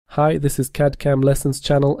Hi, this is CAD/CAM Lessons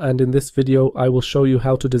channel, and in this video I will show you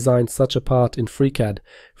how to design such a part in FreeCAD.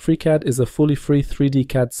 FreeCAD is a fully free 3D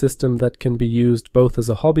CAD system that can be used both as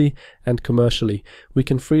a hobby and commercially. We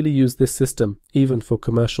can freely use this system, even for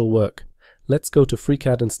commercial work. Let's go to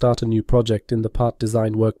FreeCAD and start a new project in the Part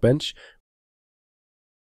Design workbench.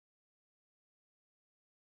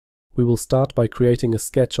 We will start by creating a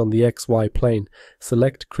sketch on the XY plane.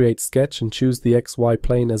 Select Create Sketch and choose the XY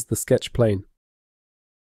plane as the sketch plane.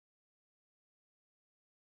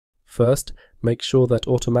 First, make sure that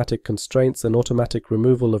automatic constraints and automatic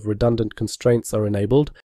removal of redundant constraints are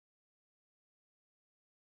enabled.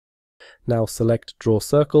 Now select Draw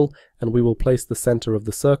Circle, and we will place the center of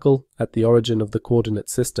the circle at the origin of the coordinate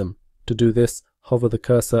system. To do this, hover the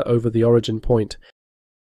cursor over the origin point.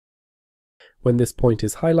 When this point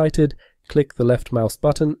is highlighted, click the left mouse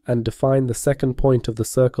button and define the second point of the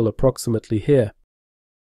circle approximately here.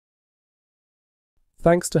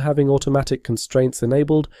 Thanks to having automatic constraints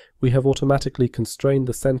enabled, we have automatically constrained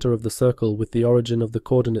the center of the circle with the origin of the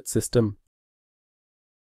coordinate system.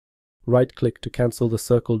 Right-click to cancel the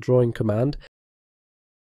circle drawing command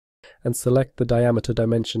and select the diameter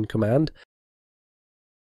dimension command.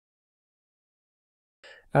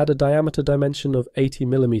 Add a diameter dimension of 80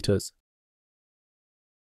 mm.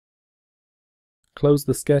 Close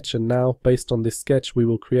the sketch, and now, based on this sketch, we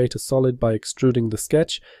will create a solid by extruding the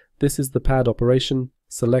sketch. This is the pad operation.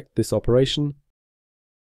 Select this operation.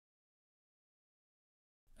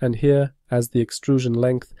 And here, as the extrusion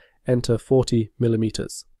length, enter 40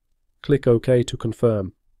 mm. Click OK to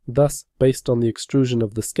confirm. Thus, based on the extrusion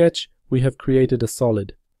of the sketch, we have created a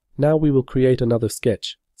solid. Now we will create another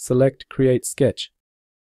sketch. Select Create Sketch.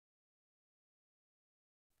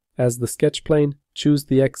 As the sketch plane, choose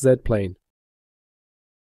the XZ plane.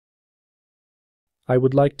 I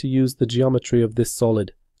would like to use the geometry of this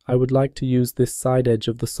solid. I would like to use this side edge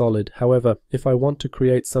of the solid. However, if I want to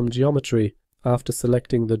create some geometry, after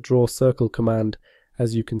selecting the Draw Circle command,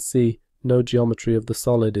 as you can see, no geometry of the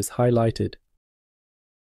solid is highlighted.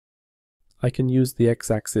 I can use the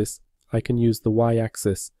X-axis, I can use the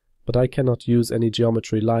Y-axis, but I cannot use any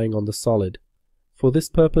geometry lying on the solid. For this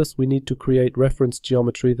purpose, we need to create reference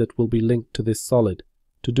geometry that will be linked to this solid.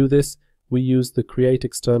 To do this, we use the Create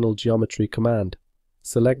External Geometry command.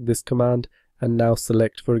 Select this command, and now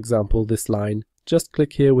select, for example, this line. Just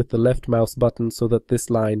click here with the left mouse button so that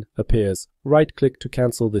this line appears. Right-click to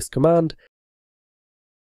cancel this command.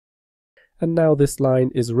 And now this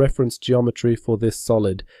line is reference geometry for this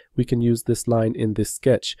solid. We can use this line in this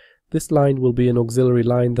sketch. This line will be an auxiliary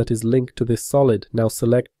line that is linked to this solid. Now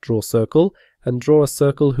select Draw Circle, and draw a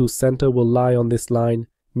circle whose center will lie on this line,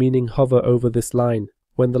 meaning hover over this line.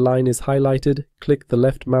 When the line is highlighted, click the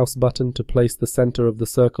left mouse button to place the center of the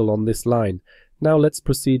circle on this line. Now let's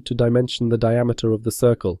proceed to dimension the diameter of the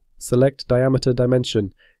circle. Select Diameter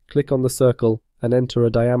Dimension, click on the circle, and enter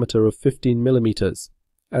a diameter of 15 mm.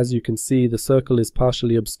 As you can see, the circle is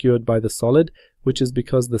partially obscured by the solid, which is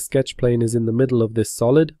because the sketch plane is in the middle of this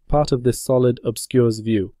solid. Part of this solid obscures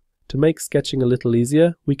view. To make sketching a little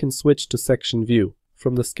easier, we can switch to Section View.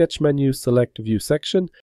 From the Sketch menu, select View Section,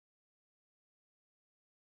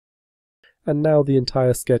 and now the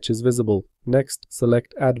entire sketch is visible. Next,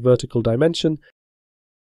 select Add Vertical Dimension,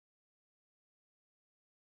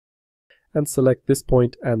 and select this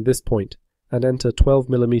point, and enter 12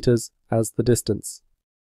 mm as the distance.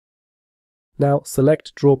 Now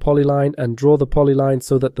select Draw Polyline and draw the polyline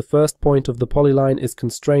so that the first point of the polyline is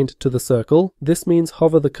constrained to the circle. This means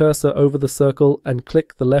hover the cursor over the circle and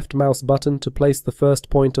click the left mouse button to place the first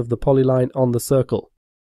point of the polyline on the circle.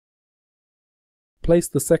 Place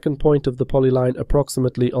the second point of the polyline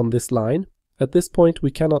approximately on this line. At this point,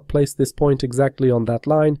 we cannot place this point exactly on that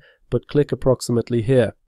line, but click approximately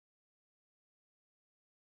here.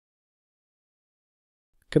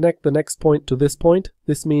 Connect the next point to this point.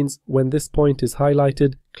 This means when this point is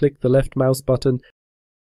highlighted, click the left mouse button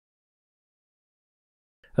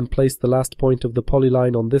and place the last point of the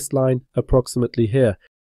polyline on this line approximately here.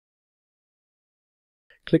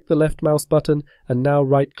 Click the left mouse button and now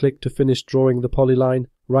right-click to finish drawing the polyline.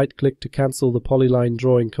 Right-click to cancel the polyline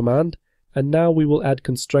drawing command. And now we will add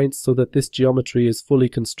constraints so that this geometry is fully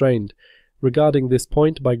constrained. Regarding this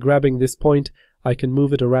point, by grabbing this point, I can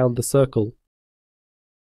move it around the circle.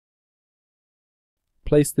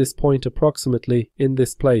 Place this point approximately in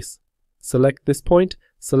this place. Select this point,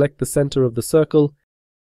 select the center of the circle,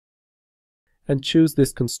 and choose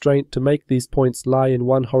this constraint to make these points lie in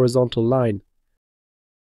one horizontal line.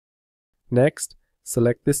 Next,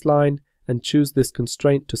 select this line and choose this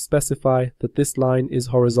constraint to specify that this line is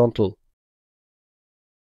horizontal.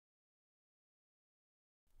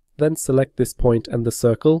 Then select this point and the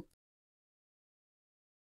circle,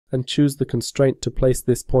 and choose the constraint to place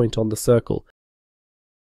this point on the circle.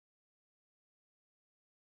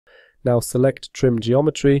 Now select Trim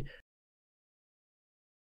Geometry,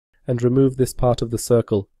 and remove this part of the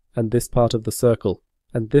circle, and this part of the circle.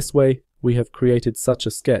 And this way, we have created such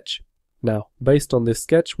a sketch. Now, based on this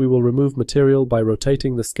sketch, we will remove material by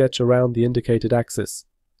rotating the sketch around the indicated axis.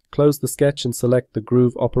 Close the sketch and select the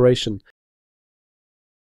groove operation.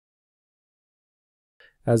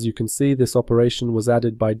 As you can see, this operation was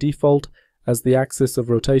added by default as the axis of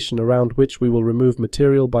rotation around which we will remove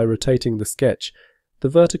material by rotating the sketch. The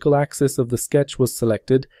vertical axis of the sketch was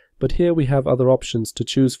selected, but here we have other options to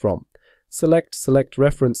choose from. Select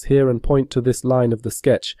Reference here and point to this line of the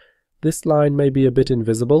sketch. This line may be a bit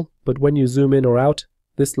invisible, but when you zoom in or out,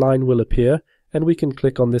 this line will appear, and we can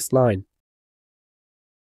click on this line.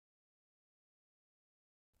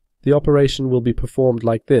 The operation will be performed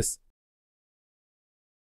like this.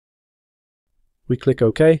 We click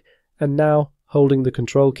OK, and now, holding the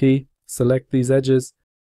Control key, select these edges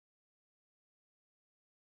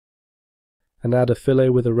and add a fillet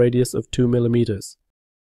with a radius of 2 mm.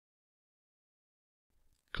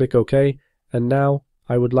 Click OK, and now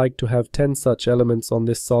I would like to have 10 such elements on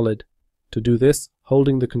this solid. To do this,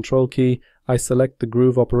 holding the Control key, I select the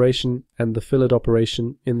groove operation and the fillet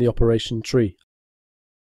operation in the operation tree.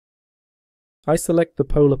 I select the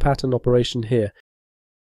polar pattern operation here.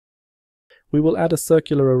 We will add a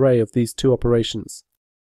circular array of these two operations.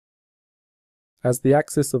 As the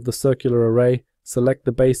axis of the circular array, select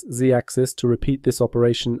the base z-axis to repeat this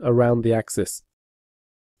operation around the axis.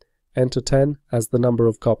 Enter 10 as the number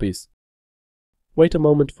of copies. Wait a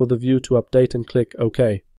moment for the view to update and click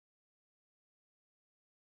OK.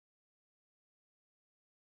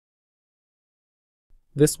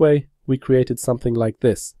 This way, we created something like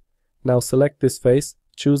this. Now select this face,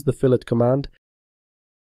 choose the fillet command,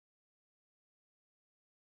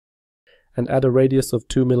 and add a radius of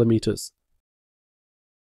 2 mm.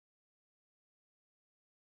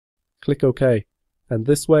 Click OK, and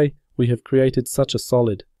this way we have created such a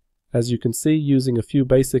solid. As you can see, using a few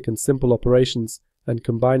basic and simple operations and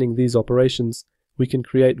combining these operations, we can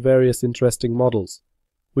create various interesting models.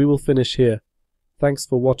 We will finish here. Thanks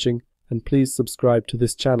for watching, and please subscribe to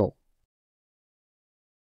this channel.